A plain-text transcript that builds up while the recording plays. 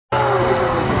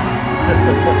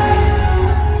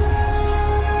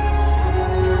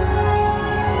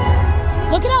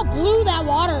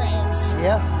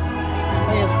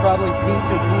probably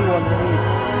painted blue underneath.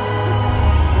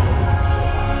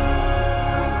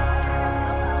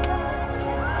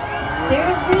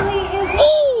 There really is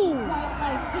quite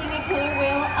like seeing a killer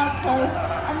whale up close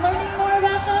and learning more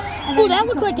about them. Oh, that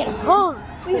looked like it hurt.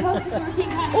 We hope this working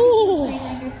kind of gives a great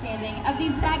understanding of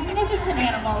these magnificent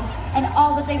animals and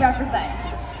all that they represent.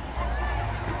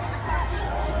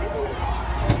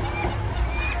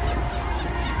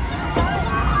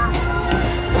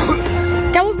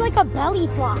 That was like a belly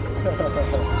flop.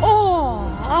 Oh,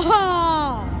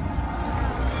 aha.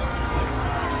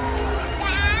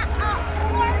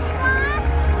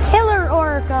 Killer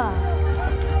orca.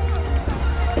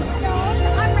 Those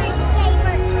are my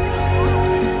favorite.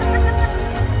 Those are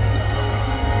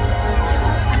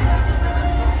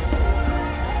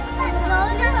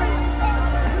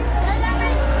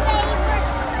my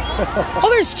favorite. Oh,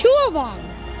 there's two of them.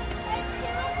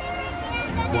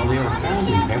 While they are found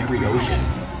in every ocean,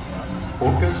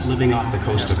 orcas living off the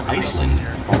coast of Iceland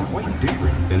are quite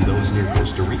different than those near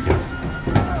Costa Rica.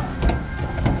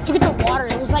 Look at the water,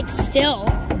 it was like still.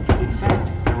 In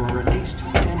fact, there are at least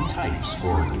 10 types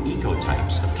or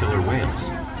ecotypes of killer whales.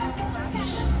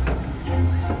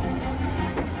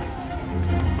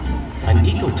 An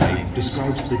ecotype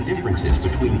describes the differences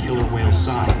between killer whale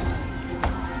size,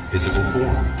 physical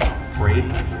form, prey,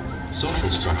 social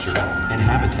structure, and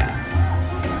habitat.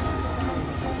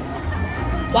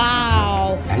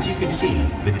 Wow. As you can see,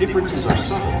 the differences are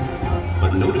subtle,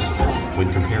 but noticeable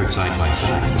when compared side by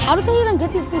side. How did they even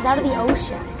get these things out of the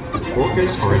ocean?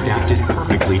 Orcas are adapted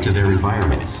perfectly to their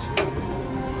environments.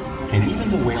 And even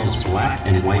the whale's black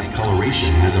and white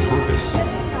coloration has a purpose.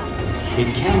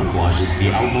 It camouflages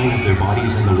the outline of their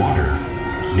bodies in the water,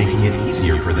 making it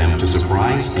easier for them to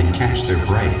surprise and catch their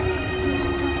prey.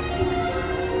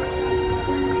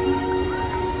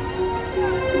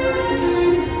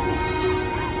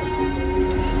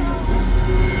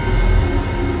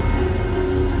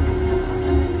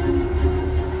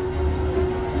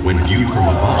 When viewed from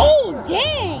above, oh,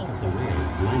 dang! the whale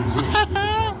blends in with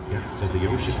the depths of the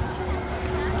ocean.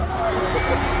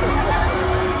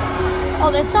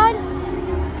 Oh, this side?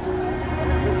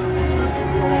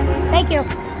 Thank you.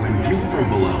 When viewed from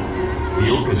below, the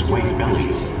orca's white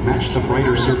bellies match the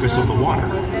brighter surface of the water,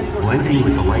 blending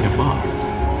with the light above,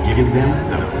 giving them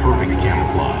the perfect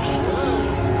camouflage.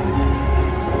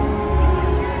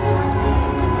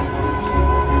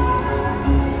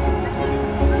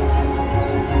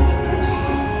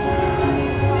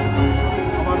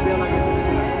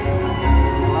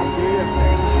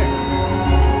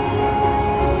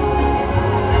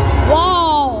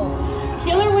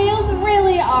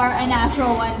 A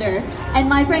natural wonder, and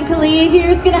my friend Kalia here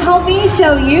is going to help me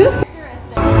show you.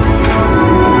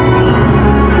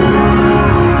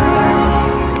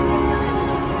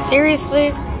 Seriously?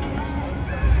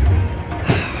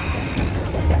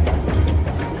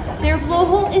 Their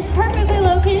blowhole is perfectly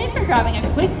located for grabbing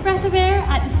a quick breath of air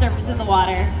at the surface of the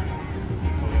water.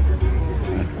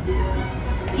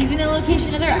 Even the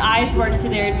location of their eyes works to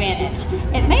their advantage.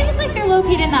 It may look like they're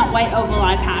located in that white oval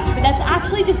eye patch, but that's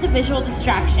actually just a visual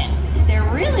distraction. They're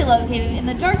really located in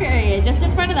the darker area just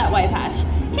in front of that white patch,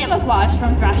 camouflaged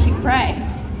from thrashing prey.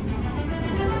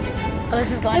 Oh,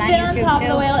 this is going the on fin on YouTube top too.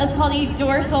 of the whale is called a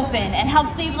dorsal fin and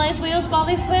helps stabilize whales while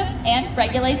they swim and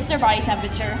regulates their body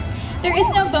temperature. There is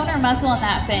no bone or muscle in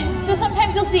that fin, so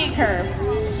sometimes you'll see it curve.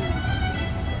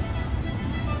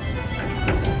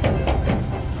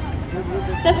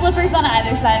 The flippers on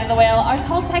either side of the whale are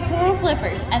called pectoral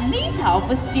flippers, and these help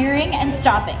with steering and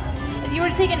stopping. If you were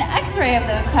to take an x-ray of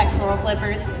those pectoral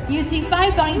flippers, you'd see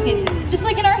 5 bony digits, just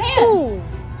like in our hands. Ooh.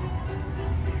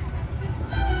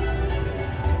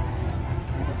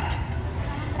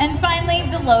 And finally,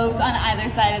 the lobes on either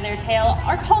side of their tail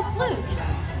are called flukes.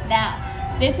 Now,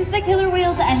 this is the killer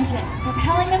whale's engine,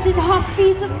 propelling them to top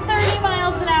speeds of 30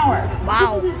 miles an hour,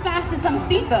 Wow. which is as fast as some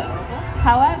speedboats.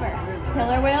 However,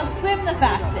 killer whales swim the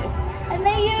fastest, and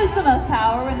they use the most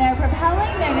power when they're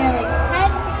propelling their nearly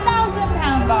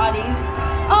 10,000-pound bodies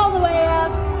all the way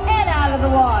up and out of the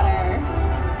water.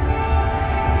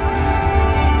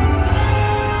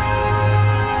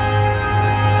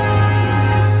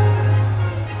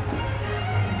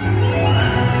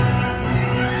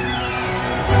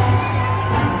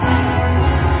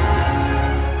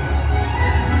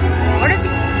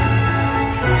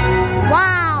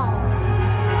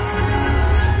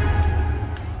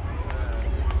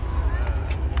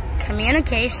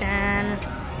 Communication.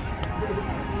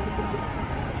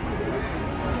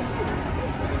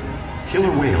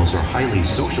 Killer whales are highly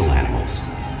social animals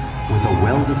with a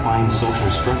well-defined social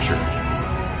structure.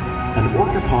 An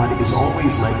orcapod is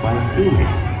always led by a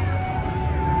female.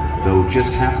 Though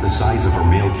just half the size of her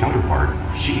male counterpart,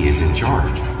 she is in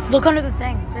charge. Look under the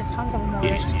thing. There's tons of them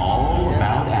already. It's all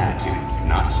about attitude,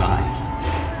 not size.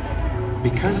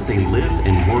 Because they live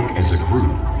and work as a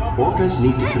group, orcas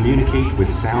need to communicate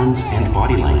with sounds and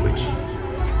body language.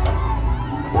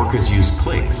 Orcas use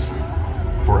clicks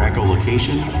for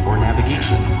echolocation or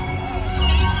navigation.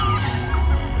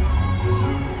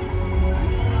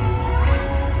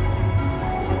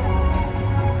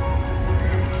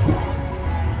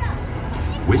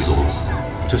 Whistles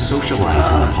to socialize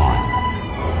in the pod.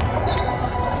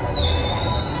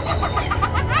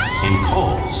 And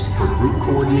calls for group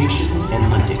coordination and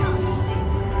hunting.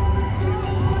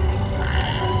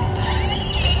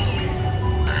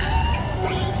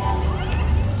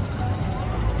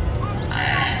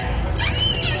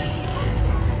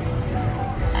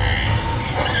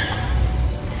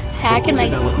 Vocal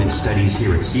development studies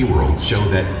here at SeaWorld show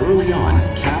that early on,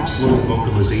 calves learn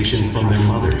vocalization from their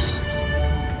mothers.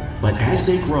 But as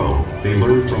they grow, they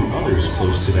learn from others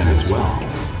close to them as well.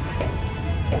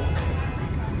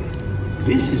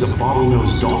 This is a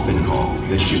bottlenose dolphin call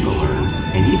that Shuka learned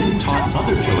and even taught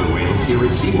other killer whales here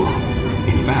at SeaWorld.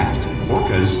 In fact,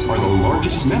 orcas are the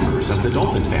largest members of the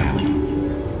dolphin family.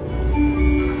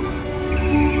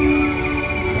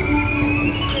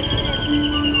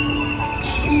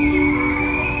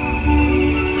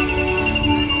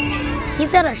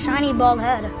 He's got a shiny bald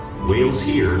head. Whales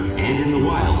here and in the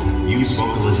wild use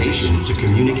vocalization to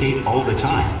communicate all the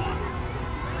time.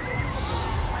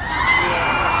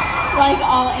 Like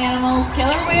all animals,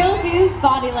 killer whales use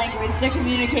body language to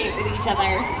communicate with each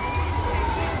other.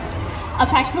 A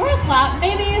pectoral slap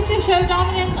may be used to show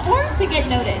dominance or to get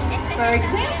noticed. For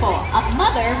example, a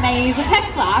mother may use a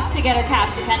pec slap to get her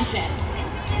calf's attention.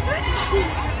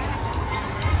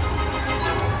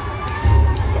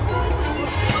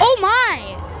 Oh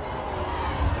my!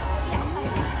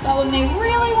 But when they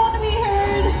really want to be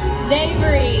heard, they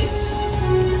breathe.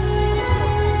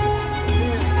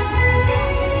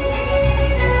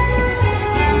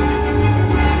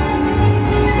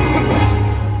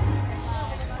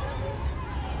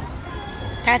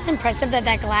 That's impressive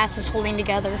that glass is holding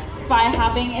together. Spy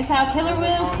hopping is how killer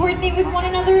whales coordinate with one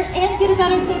another and get a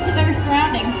better sense of their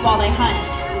surroundings while they hunt.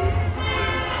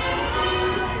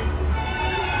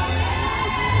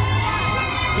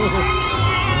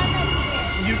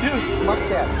 You do,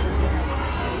 mustache.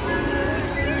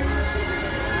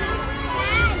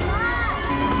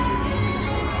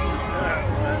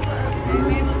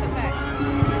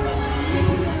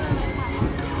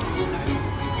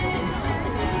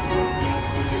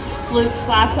 Fluke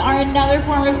slaps are another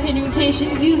form of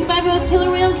communication used by both killer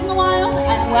whales in the wild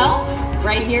and, well,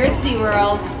 right here at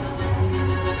SeaWorld.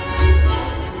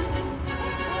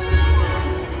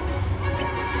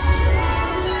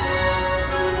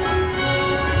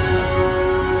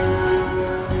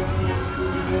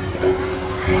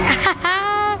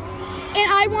 And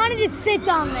I wanted to sit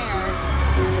down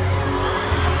there.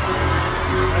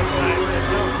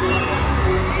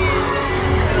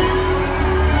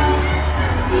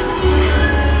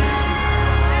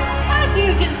 As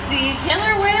you can see,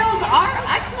 killer whales are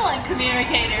excellent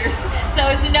communicators, so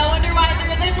it's no wonder why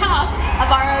they're at the top of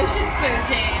our ocean's food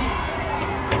chain.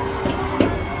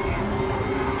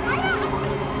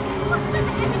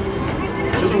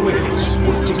 Killer whales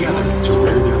work together to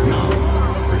rear their young,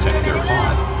 protect their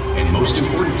pod, and most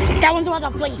importantly, That one's about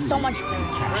to fling so much.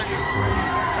 catch their prey.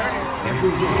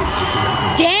 Every day, they go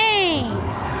Dang! in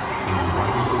the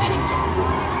wide oceans of the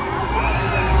world.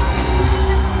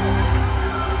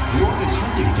 The orca's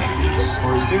hunting techniques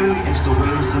are as varied as the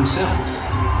whales themselves.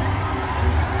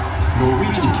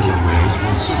 Norwegian killer whales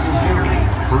will circle barely,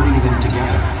 herding them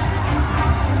together.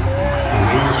 The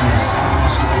whales use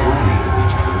sounds to coordinate with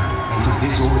each other and to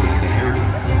disorient the herding.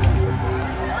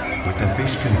 With the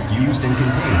fish confused and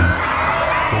contained,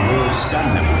 the whales stun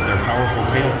them with their powerful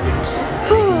tail flips.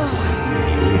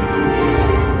 Easy win.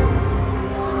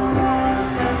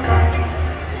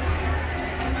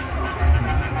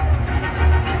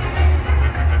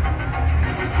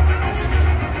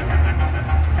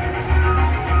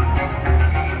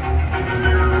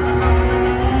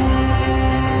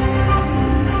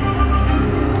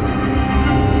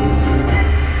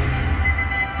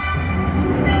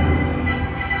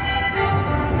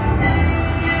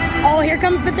 Oh, here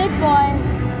comes the big boy.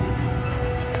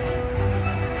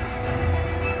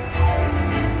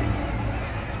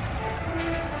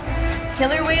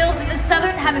 Killer whales in the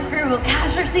southern hemisphere will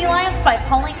catch our sea lions by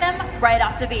pulling them right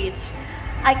off the beach.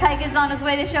 Ike is on his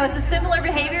way to show us a similar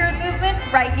behavior and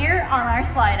movement right here on our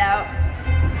slide out.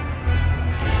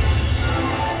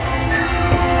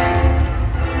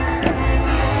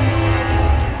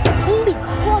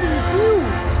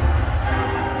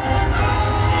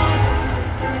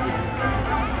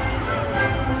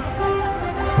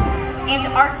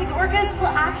 Arctic orcas will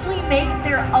actually make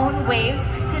their own waves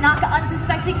to knock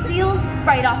unsuspecting seals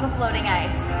right off of floating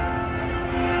ice.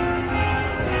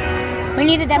 We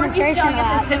need a demonstration of Orca's showing us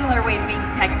that. a similar waving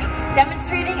technique,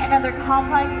 demonstrating another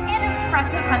complex and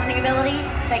impressive hunting ability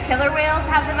that killer whales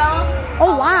have developed Oh,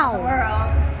 all wow. around the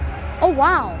world. Oh,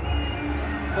 wow.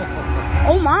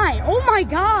 Oh, my. Oh, my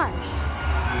gosh.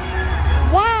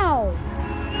 Wow.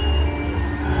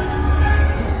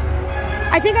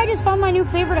 I think I just found my new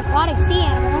favorite aquatic sea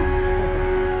animal.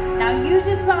 Now you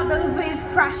just saw those waves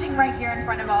crashing right here in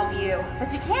front of all of you,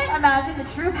 but you can't imagine the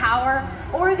true power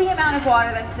or the amount of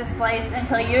water that's displaced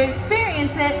until you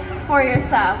experience it for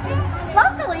yourself.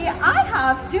 Luckily, I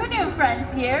have two new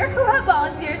friends here who have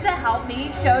volunteered to help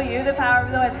me show you the power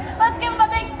of the waves. Let's give them a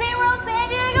big SeaWorld San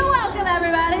Diego welcome,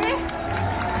 everybody.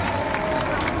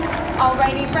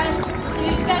 Alrighty, friends, so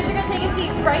you guys are gonna take a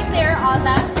seat right there on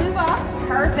that blue box.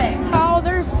 Perfect. Oh,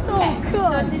 they're so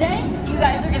cool. So today, you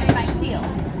guys are gonna be my seals.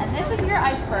 And this is your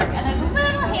iceberg. And there's a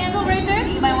little handle right there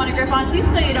that you might want to grip onto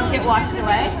so you don't get washed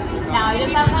away. Now I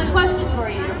just have one question for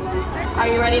you. Are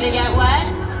you ready to get wet?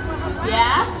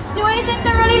 Yeah? Do we think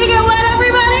they're ready to get wet,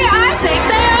 everybody? I think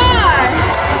they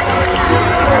are!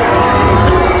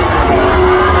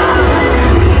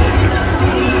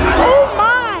 Oh,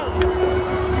 my.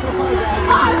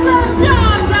 Awesome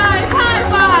job, guys! High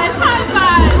five! High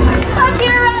five! Let's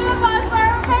hear a round of applause for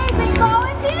our amazing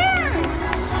volunteers!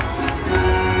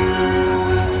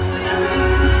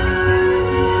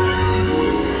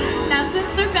 Now, since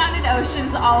they're found in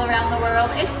oceans all around the world,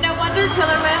 it's no wonder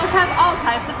killer whales have all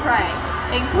types of prey,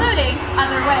 including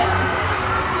other whales.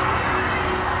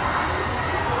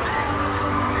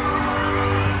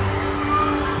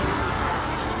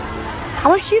 How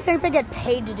much do you think they get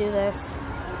paid to do this?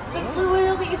 The blue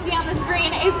whale that you see on the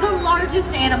screen is the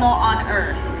largest animal on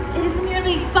Earth. It is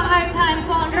nearly 5 times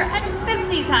longer and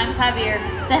 50 times heavier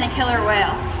than a killer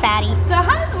whale. Fatty. So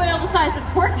how does a whale the size of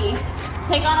Porky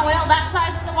take on a whale that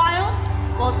size in the wild?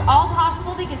 Well, it's all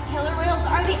possible because killer whales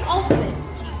are the ultimate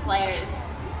team players.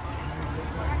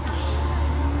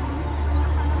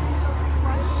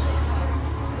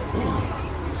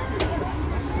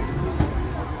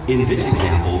 In this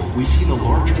example, we see the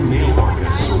larger male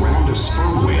orcas surround a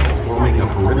sperm whale, forming a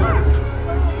perimeter,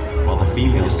 while the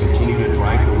females continue to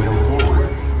drag the whale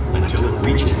forward until it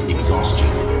reaches exhaustion.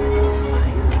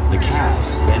 The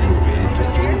calves then move in to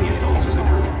join the adults in the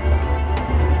group.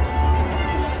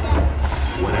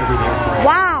 Whatever their prey,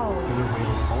 Wow. killer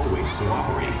whales always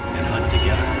cooperate and hunt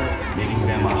together, making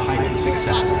them a highly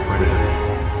successful predator.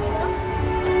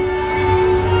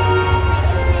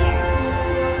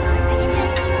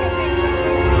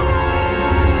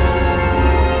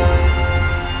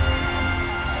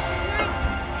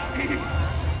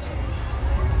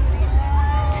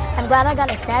 I'm glad I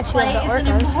got a statue Play of the is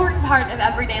an orcas. important part of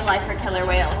everyday life for killer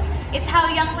whales. It's how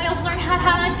young whales learn how to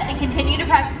hunt and continue to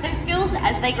practice their skills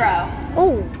as they grow.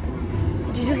 Oh,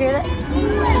 did you hear that?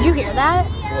 Did you hear that?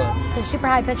 The super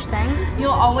high pitched thing.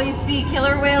 You'll always see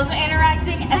killer whales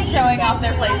interacting and showing off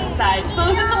their playful side,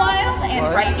 both in the wild and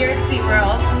right here at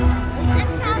SeaWorld.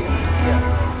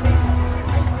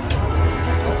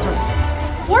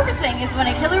 Porpoising is when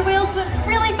a killer whale swims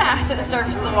really fast at the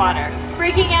surface of the water,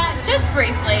 breaking out just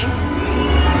briefly.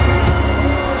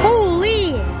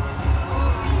 Holy!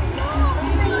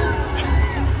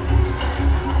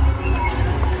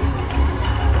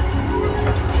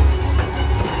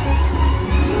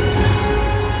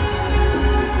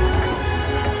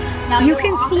 Now, You you'll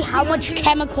can often see how them much do this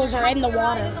chemicals are in the touching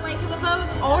around water. in the wake of a boat,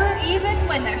 or even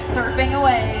when they're surfing a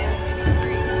wave.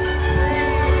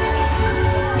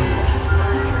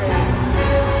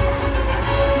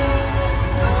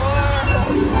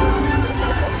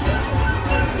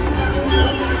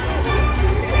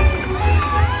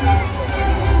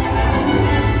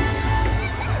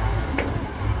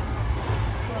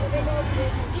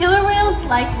 Killer whales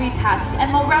like to be touched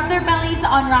and will rub their bellies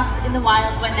on rocks in the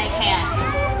wild when they can.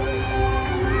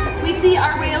 We see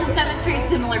our whales demonstrate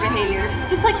similar behaviors,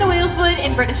 just like the whales would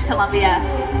in British Columbia.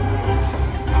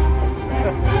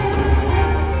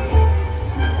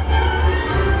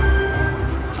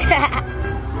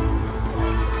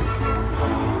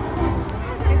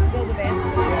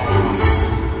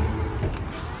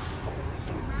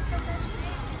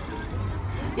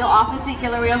 You'll often see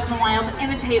killer whales in the wild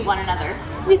imitate one another.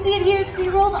 We see it here at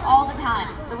SeaWorld all the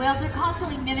time. The whales are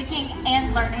constantly mimicking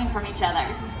and learning from each other.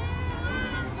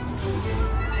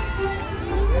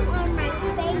 These are my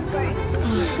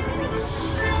favorites.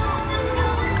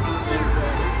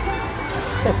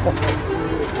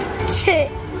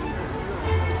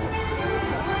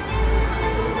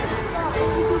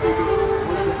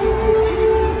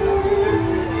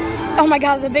 Oh my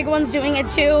god, the big one's doing it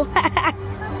too.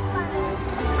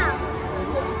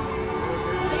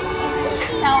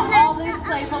 Now, all this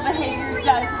playful behavior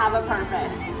does have a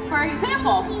purpose. For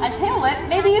example, a tail whip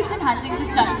may be used in hunting to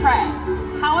stun prey.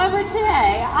 However,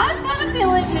 today, I've got a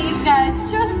feeling these guys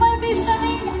just might be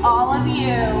stunning all of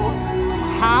you.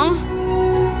 Huh?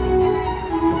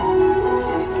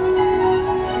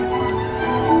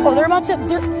 Oh, they're about to,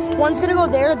 one's gonna go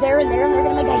there, there, and there, and they're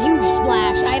gonna make a huge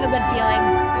splash. I have a good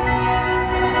feeling.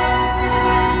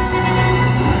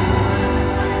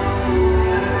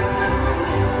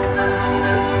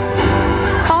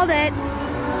 Called it.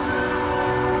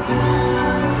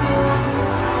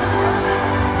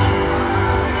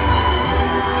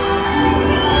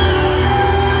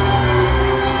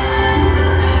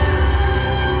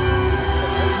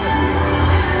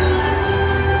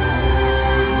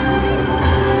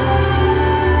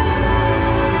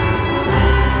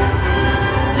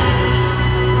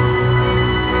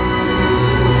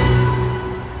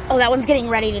 Oh, that one's getting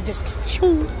ready to just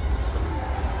choo.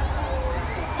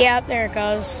 Yep, there it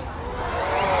goes.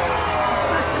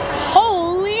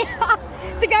 Holy!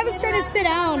 The guy was trying to sit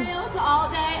down.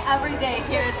 All day, every day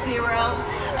here at SeaWorld.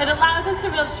 It allows us to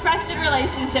build trusted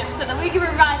relationships so that we can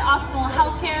provide optimal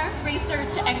healthcare,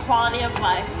 research, and quality of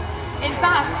life. In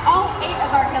fact, all 8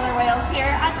 of our killer whales here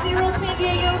at SeaWorld San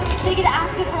Diego take an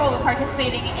active role in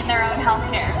participating in their own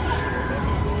healthcare.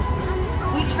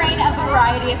 We train a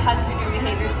variety of husbandry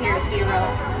behaviors here at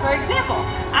SeaWorld. For example,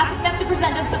 asking them to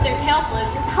present us with their tail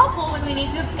fluids is helpful when we need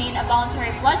to obtain a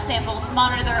voluntary blood sample to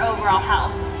monitor their overall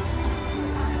health.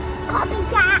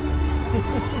 Copycat.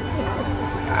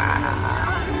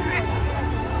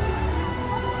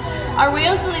 Our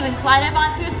whales will even slide up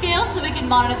onto a scale so we can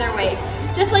monitor their weight,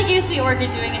 just like you see Orca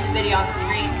doing in the video on the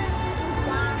screen.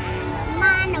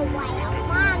 Mono whale,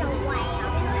 mono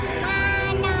whale,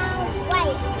 mono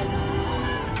whale.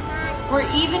 We're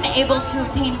even able to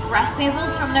obtain breath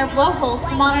samples from their blowholes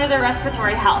to monitor their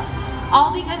respiratory health,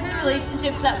 all because of the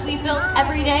relationships that we build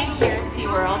every day here at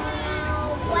SeaWorld.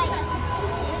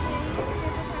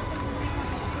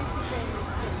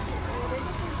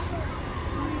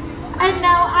 And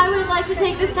now I would like to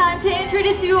take this time to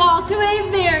introduce you all to a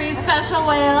very special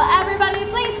whale. Everybody,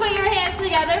 please put your hands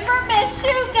together for Miss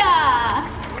Shuka.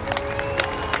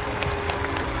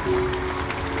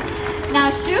 Now,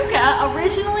 Shuka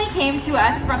originally came to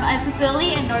us from a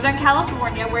facility in Northern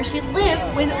California where she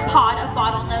lived with a pod of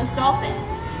bottlenose dolphins.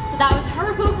 So that was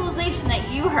her vocalization that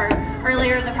you heard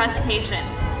earlier in the presentation.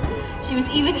 She was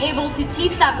even able to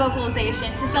teach that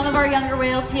vocalization to some of our younger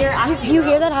whales here at SeaWorld. Do you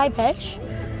hear that high pitch?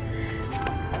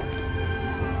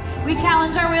 We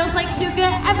challenge our whales like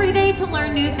Shuka every day to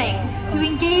learn new things, to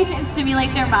engage and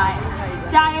stimulate their minds.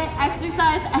 Diet,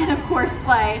 exercise, and of course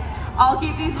play all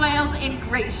keep these whales in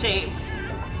great shape.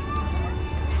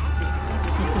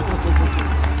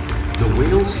 The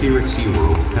whales here at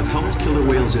SeaWorld have helped killer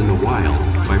whales in the wild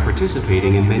by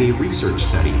participating in many research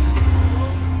studies.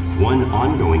 One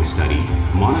ongoing study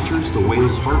monitors the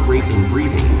whale's heart rate and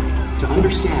breathing to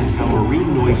understand how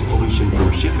marine noise pollution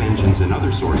from ship engines and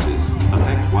other sources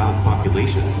affect wild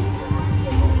populations.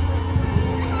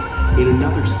 In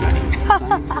another study,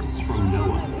 scientists from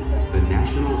NOAA, the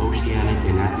National Oceanic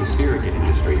and Atmospheric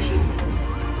Administration,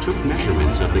 took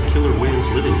measurements of the killer whales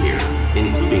living here,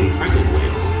 including pregnant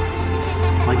whales.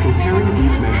 By comparing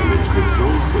these measurements with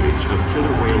drone footage of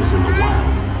killer whales in the wild,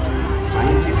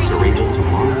 scientists are able to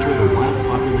monitor the wild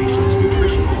population's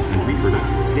nutritional and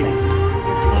reproductive states.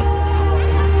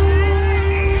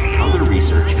 Other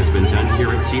research has been done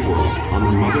here at SeaWorld on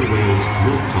the mother whale's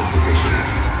milk composition.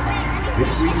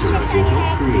 This research will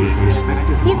help create an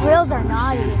effective These model whales to are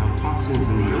naughty. understand how toxins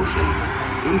in the ocean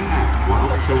impact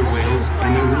wild killer whales and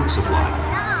their milk supply.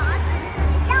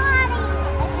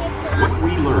 What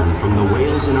we learn from the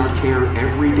whales in our care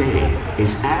every day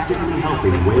is actively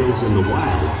helping whales in the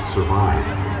wild survive.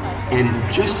 And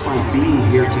just by being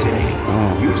here today,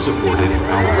 you've supported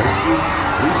our rescue,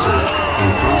 research,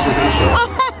 and conservation.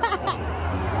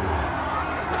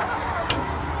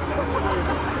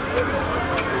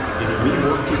 If we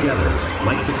work together,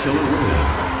 like the killer whale,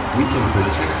 we can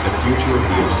protect the future of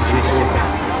the oceanic orbit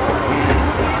and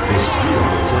this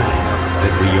beautiful planet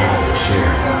that we all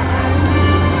share.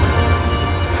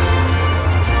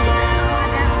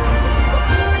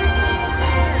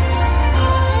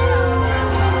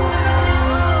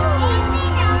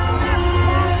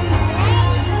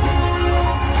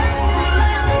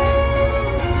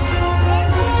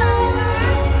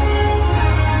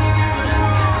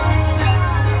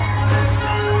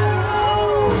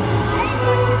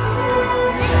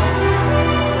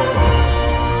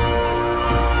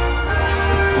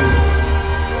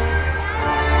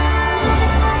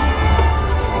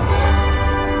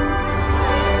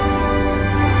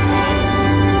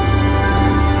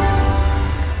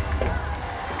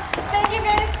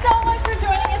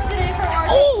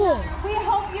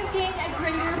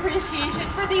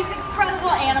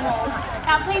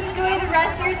 Now please enjoy the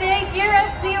rest of your day here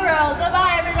at SeaWorld.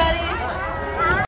 Bye-bye, everybody.